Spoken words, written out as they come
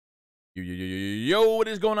Yo, what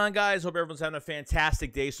is going on, guys? Hope everyone's having a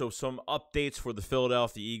fantastic day. So some updates for the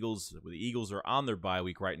Philadelphia Eagles. The Eagles are on their bye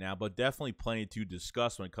week right now, but definitely plenty to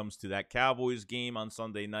discuss when it comes to that Cowboys game on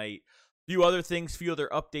Sunday night. A few other things, few other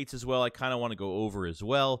updates as well I kind of want to go over as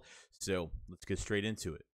well. So let's get straight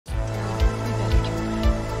into it.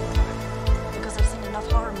 Because I've seen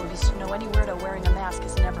enough horror movies to know any weirdo wearing a mask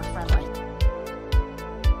is never friendly.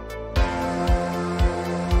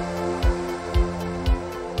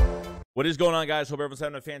 What is going on, guys? Hope everyone's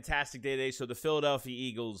having a fantastic day today. So the Philadelphia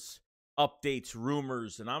Eagles updates,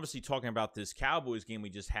 rumors, and obviously talking about this Cowboys game we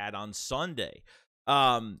just had on Sunday.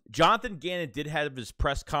 Jonathan Gannon did have his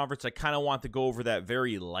press conference. I kind of want to go over that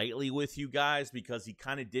very lightly with you guys because he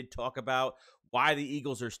kind of did talk about why the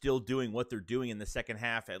Eagles are still doing what they're doing in the second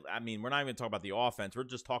half. I mean, we're not even talking about the offense. We're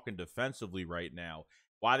just talking defensively right now.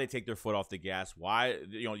 Why they take their foot off the gas. Why,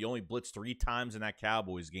 you only blitzed 3 times in that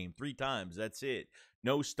Cowboys game. 3 times. That's it.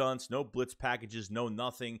 No stunts, no blitz packages, no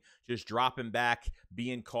nothing. Just dropping back,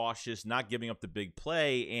 being cautious, not giving up the big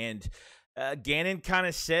play. And Gannon kind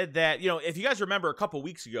of said that, if you guys remember a couple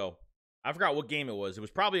weeks ago, I forgot what game it was. It was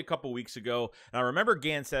probably a couple weeks ago. And I remember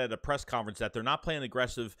Gannon said at a press conference that they're not playing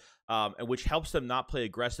aggressive, and which helps them not play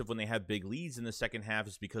aggressive when they have big leads in the second half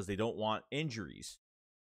is because they don't want injuries.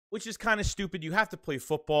 Which is kind of stupid. You have to play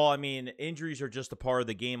football. I mean, injuries are just a part of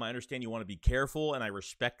the game. I understand you want to be careful, and I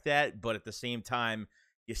respect that. But at the same time,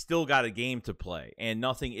 you still got a game to play. And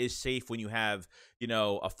nothing is safe when you have, a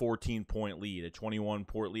 14-point lead, a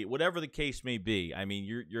 21-point lead, whatever the case may be. I mean,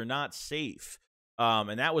 you're not safe.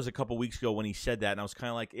 And that was a couple weeks ago when he said that. And I was kind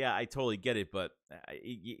of like, yeah, I totally get it. But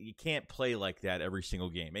you can't play like that every single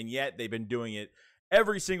game. And yet they've been doing it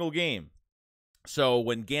every single game. So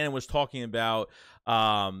when Gannon was talking about,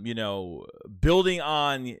 building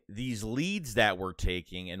on these leads that we're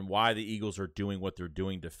taking and why the Eagles are doing what they're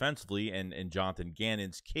doing defensively, and in Jonathan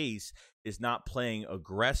Gannon's case is not playing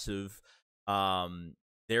aggressive,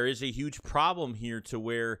 there is a huge problem here to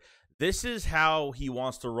where this is how he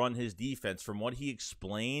wants to run his defense. From what he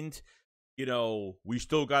explained, we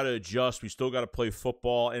still got to adjust. We still got to play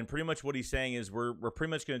football. And pretty much what he's saying is we're pretty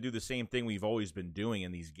much going to do the same thing we've always been doing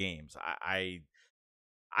in these games.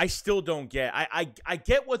 I still don't get. I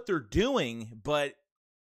get what they're doing, but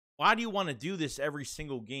why do you want to do this every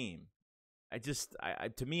single game?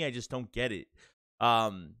 To me, I just don't get it.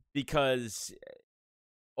 Because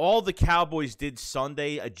all the Cowboys did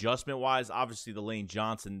Sunday, adjustment-wise, obviously the Lane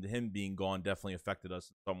Johnson, him being gone, definitely affected us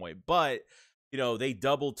in some way. But they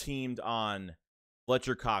double-teamed on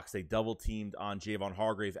Fletcher Cox. They double-teamed on Javon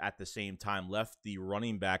Hargrave at the same time, left the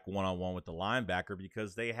running back one-on-one with the linebacker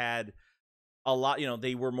because they had a lot,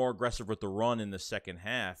 they were more aggressive with the run in the second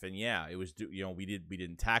half. And, yeah, it was, we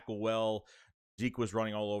didn't tackle well. Zeke was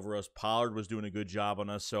running all over us. Pollard was doing a good job on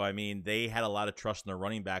us. So, I mean, they had a lot of trust in their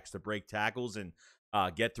running backs to break tackles and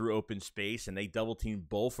get through open space, and they double-teamed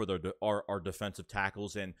both for our defensive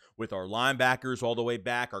tackles. And with our linebackers all the way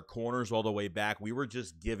back, our corners all the way back, we were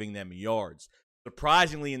just giving them yards.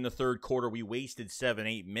 Surprisingly, in the third quarter, we wasted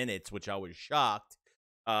 7-8 minutes, which I was shocked.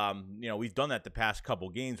 We've done that the past couple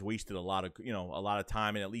games, wasted a lot of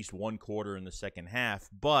time in at least one quarter in the second half.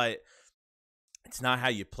 But it's not how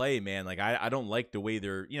you play, man. Like, I don't like the way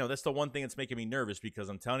they're, that's the one thing that's making me nervous because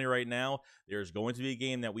I'm telling you right now, there's going to be a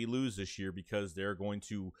game that we lose this year because they're going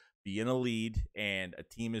to be in a lead and a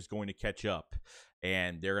team is going to catch up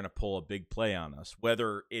and they're going to pull a big play on us.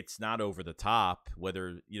 Whether it's not over the top,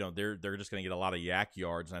 whether, they're just going to get a lot of yak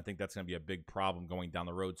yards. And I think that's going to be a big problem going down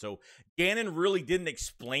the road. So Gannon really didn't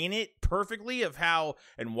explain it perfectly of how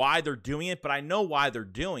and why they're doing it, but I know why they're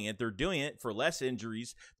doing it. They're doing it for less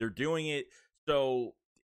injuries. They're doing it so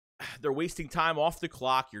they're wasting time off the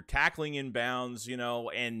clock. You're tackling inbounds,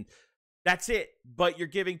 and that's it. But you're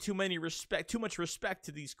giving too much respect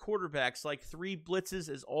to these quarterbacks. Like 3 blitzes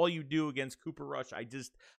is all you do against Cooper Rush. I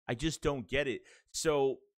just don't get it.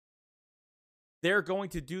 So they're going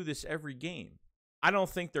to do this every game. I don't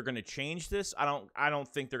think they're going to change this. I don't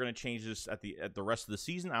think they're going to change this at the rest of the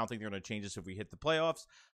season. I don't think they're going to change this if we hit the playoffs.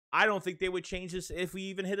 I don't think they would change this if we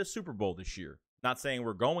even hit a Super Bowl this year. Not saying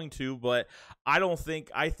we're going to, but I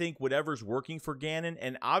think whatever's working for Gannon,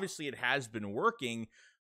 and obviously it has been working,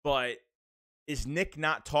 but is Nick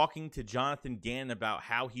not talking to Jonathan Gannon about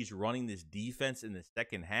how he's running this defense in the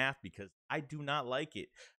second half? Because I do not like it.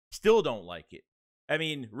 Still don't like it. I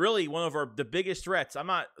mean, really, one of the biggest threats,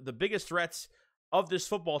 the biggest threats of this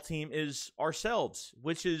football team is ourselves,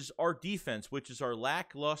 which is our defense, which is our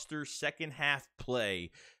lackluster second half play,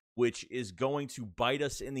 which is going to bite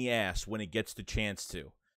us in the ass when it gets the chance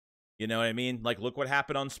to. You know what I mean? Like, look what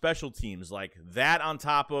happened on special teams. Like, that on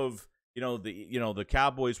top of the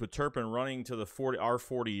Cowboys with Turpin running to the our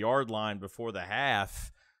 40-yard line before the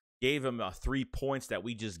half gave him 3 points that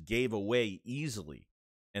we just gave away easily.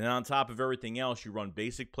 And then on top of everything else, you run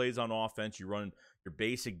basic plays on offense. You run your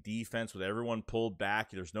basic defense with everyone pulled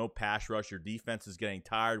back. There's no pass rush. Your defense is getting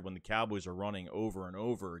tired when the Cowboys are running over and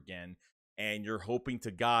over again. And you're hoping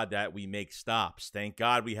to God that we make stops. Thank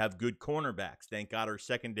God we have good cornerbacks. Thank God our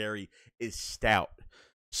secondary is stout.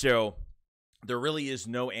 So there really is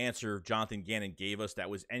no answer Jonathan Gannon gave us that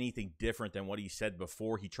was anything different than what he said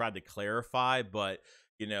before. He tried to clarify, but,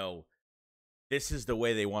 this is the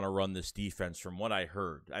way they want to run this defense from what I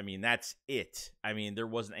heard. I mean, that's it. I mean, there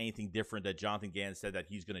wasn't anything different that Jonathan Gannon said that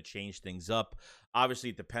he's going to change things up.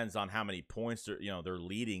 Obviously, it depends on how many points they're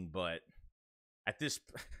leading, but at this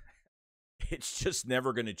it's just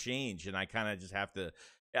never going to change, and I kind of just have to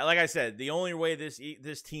like I said, the only way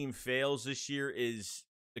this team fails this year is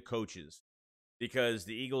the coaches. Because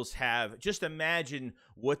the Eagles have, just imagine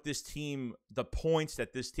what this team, the points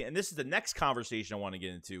that this team, and this is the next conversation I want to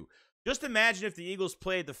get into. Just imagine if the Eagles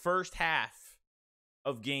played the first half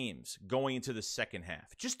of games going into the second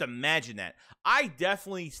half. Just imagine that. I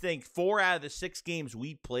definitely think 4 out of the 6 games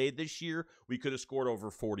we played this year, we could have scored over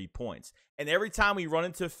 40 points. And every time we run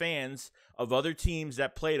into fans of other teams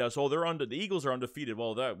that played us, the Eagles are undefeated.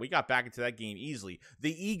 Well, we got back into that game easily.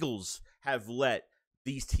 The Eagles have let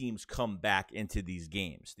these teams come back into these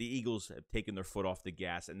games. The Eagles have taken their foot off the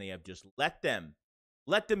gas, and they have just let them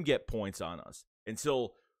get points on us. And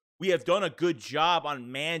so we have done a good job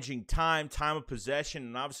on managing time of possession,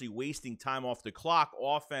 and obviously wasting time off the clock,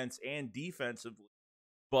 offense and defensively.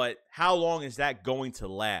 But how long is that going to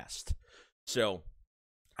last? So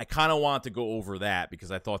I kind of wanted to go over that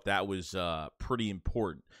because I thought that was pretty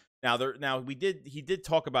important. He did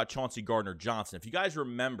talk about Chauncey Gardner-Johnson. If you guys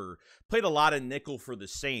remember, played a lot of nickel for the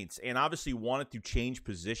Saints and obviously wanted to change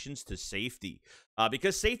positions to safety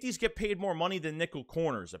because safeties get paid more money than nickel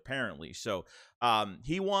corners, apparently. So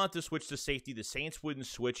he wanted to switch to safety. The Saints wouldn't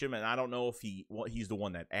switch him, and I don't know if he's the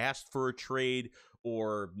one that asked for a trade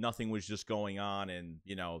or nothing was just going on and,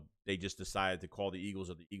 they just decided to call the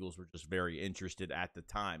Eagles, or the Eagles were just very interested at the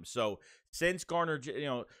time. So since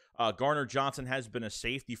Gardner-Johnson has been a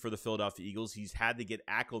safety for the Philadelphia Eagles, he's had to get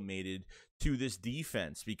acclimated to this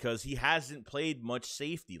defense because he hasn't played much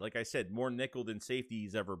safety. Like I said, more nickel than safety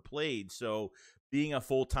he's ever played. So being a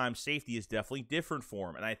full-time safety is definitely different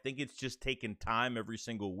for him. And I think it's just taken time every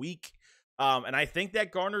single week. And I think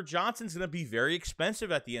that Gardner-Johnson's going to be very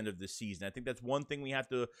expensive at the end of this season. I think that's one thing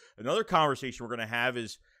another conversation we're going to have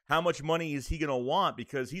is how much money is he going to want,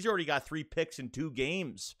 because he's already got 3 picks in 2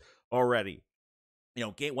 games already.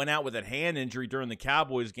 Went out with a hand injury during the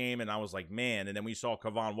Cowboys game, and I was like, man. And then we saw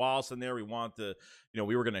Kavon Wallace in there. We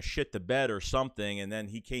we were going to shit the bed or something. And then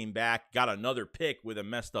he came back, got another pick with a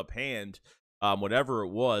messed up hand. Whatever it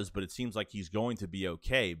was, but it seems like he's going to be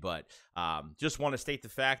okay. But just want to state the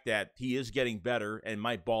fact that he is getting better and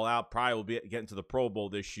might ball out, probably will be getting to the Pro Bowl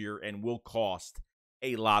this year and will cost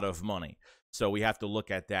a lot of money. So we have to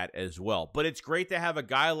look at that as well. But it's great to have a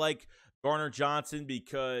guy like Gardner-Johnson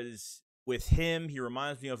because with him, he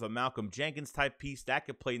reminds me of a Malcolm Jenkins type piece that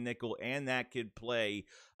could play nickel and that could play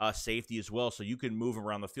safety as well. So you can move him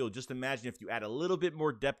around the field. Just imagine if you add a little bit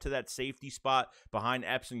more depth to that safety spot behind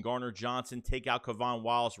Epps and Gardner-Johnson, take out Kavon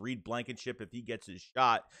Wallace, Reed Blankenship if he gets his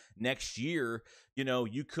shot next year.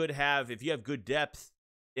 You could have, if you have good depth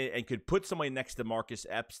and could put somebody next to Marcus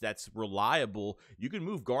Epps that's reliable, you can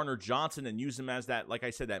move Gardner-Johnson and use him as that, like I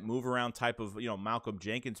said, that move around type of, Malcolm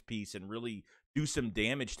Jenkins piece and really do some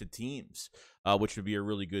damage to teams, which would be a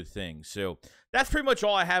really good thing. So that's pretty much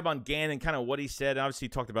all I have on Gannon, kind of what he said. Obviously, he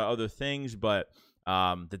talked about other things, but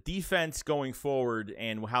the defense going forward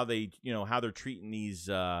and how they, how they're treating these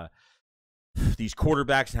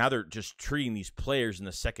quarterbacks and how they're just treating these players in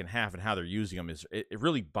the second half and how they're using them it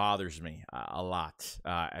really bothers me a lot.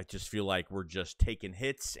 I just feel like we're just taking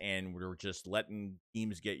hits and we're just letting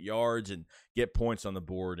teams get yards and get points on the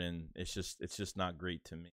board, and it's just not great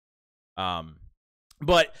to me.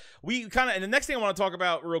 But we and the next thing I want to talk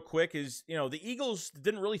about real quick is, the Eagles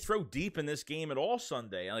didn't really throw deep in this game at all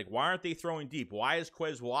Sunday. Like, why aren't they throwing deep? Why is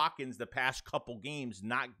Quez Watkins the past couple games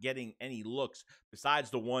not getting any looks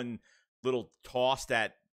besides the one little toss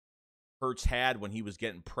that Hurts had when he was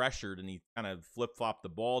getting pressured and he kind of flip-flopped the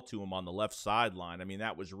ball to him on the left sideline? I mean,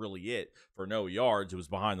 that was really it for no yards. It was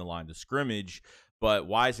behind the line of scrimmage. But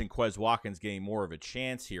why isn't Quez Watkins getting more of a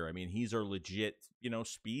chance here? I mean, he's our legit,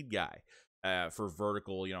 speed guy for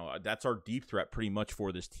vertical. That's our deep threat pretty much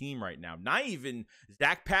for this team right now. Not even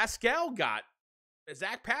Zach Pascal got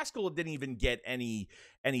Zach Pascal didn't even get any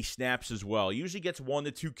snaps as well. He usually gets 1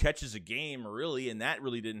 to 2 catches a game, really, and that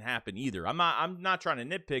really didn't happen either. I'm not trying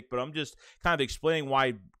to nitpick, but I'm just kind of explaining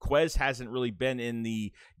why Quez hasn't really been in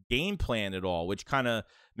the game plan at all, which kind of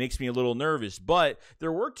makes me a little nervous. But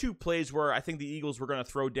there were 2 plays where I think the Eagles were going to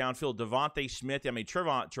throw downfield. Devontae Smith, I mean,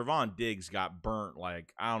 Trevon Diggs got burnt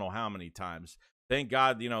like I don't know how many times. Thank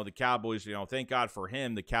God, the Cowboys, thank God for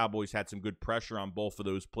him. The Cowboys had some good pressure on both of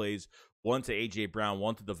those plays. One to A.J. Brown,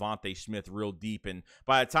 one to Devontae Smith real deep. And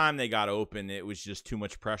by the time they got open, it was just too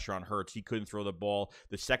much pressure on Hurts. He couldn't throw the ball.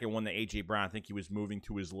 The second one to A.J. Brown, I think he was moving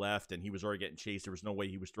to his left, and he was already getting chased. There was no way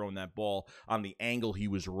he was throwing that ball on the angle he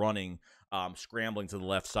was running, scrambling to the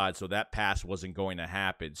left side. So that pass wasn't going to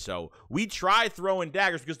happen. So we tried throwing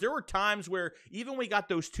daggers because there were times where even when we got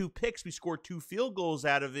those 2 picks, we scored 2 field goals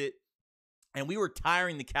out of it, and we were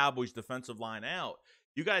tiring the Cowboys' defensive line out.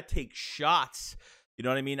 You got to take shots. You know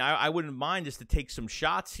what I mean? I wouldn't mind just to take some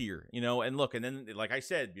shots here, and look, and then, like I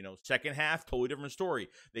said, second half, totally different story.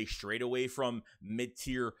 They strayed away from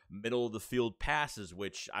mid-tier, middle-of-the-field passes,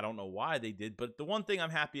 which I don't know why they did, but the one thing I'm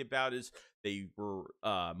happy about is they were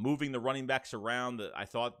moving the running backs around. I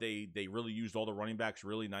thought they really used all the running backs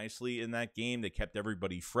really nicely in that game. They kept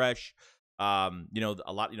everybody fresh. A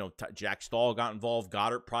lot, Jack Stahl got involved.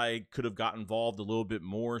 Goddard probably could have got involved a little bit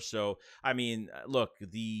more. So, I mean, look,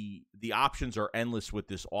 the options are endless with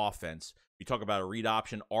this offense. You talk about a read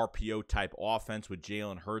option, RPO type offense with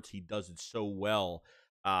Jalen Hurts. He does it so well.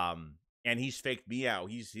 And he's faked me out.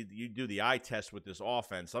 You do the eye test with this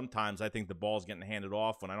offense. Sometimes I think the ball's getting handed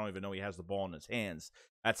off when I don't even know he has the ball in his hands.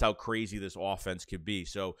 That's how crazy this offense could be.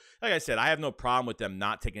 So, like I said, I have no problem with them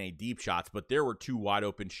not taking any deep shots, but there were 2 wide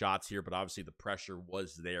open shots here, but obviously the pressure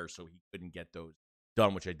was there, so he couldn't get those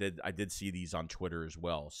done, which I did see these on Twitter as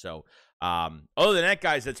well. So, other than that,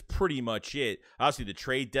 guys, that's pretty much it. Obviously, the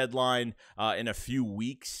trade deadline in a few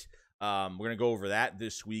weeks. We're going to go over that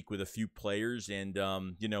this week with a few players. And,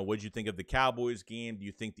 what did you think of the Cowboys game? Do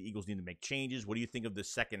you think the Eagles need to make changes? What do you think of the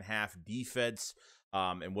second half defense?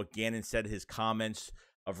 And what Gannon said, his comments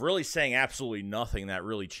of really saying absolutely nothing that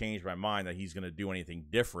really changed my mind that he's going to do anything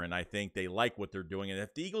different. I think they like what they're doing. And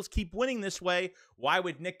if the Eagles keep winning this way, why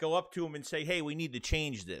would Nick go up to him and say, hey, we need to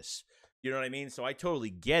change this? You know what I mean? So I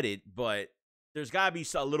totally get it, but there's got to be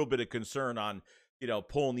a little bit of concern on,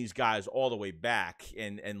 pulling these guys all the way back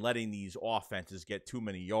and letting these offenses get too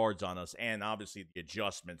many yards on us. And obviously the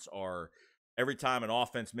adjustments are every time an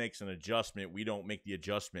offense makes an adjustment, we don't make the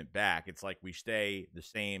adjustment back. It's like we stay the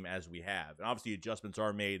same as we have. And obviously adjustments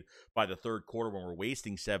are made by the third quarter when we're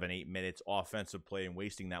wasting 7-8 minutes offensive play and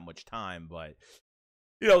wasting that much time. But,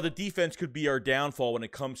 the defense could be our downfall when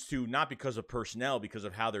it comes to not because of personnel, because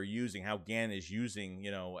of how Gannon is using,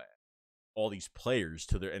 all these players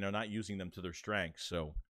and they're not using them to their strengths.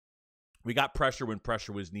 So we got pressure when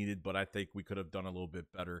pressure was needed, but I think we could have done a little bit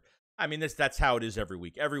better. I mean, that's how it is every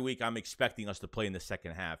week. Every week I'm expecting us to play in the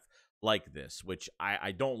second half like this, which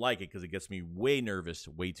I don't like it because it gets me way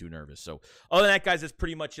too nervous. So other than that, guys, that's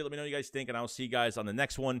pretty much it. Let me know what you guys think, and I'll see you guys on the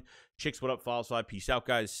next one. Chicks, what up? Follow, peace out,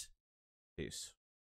 guys. Peace.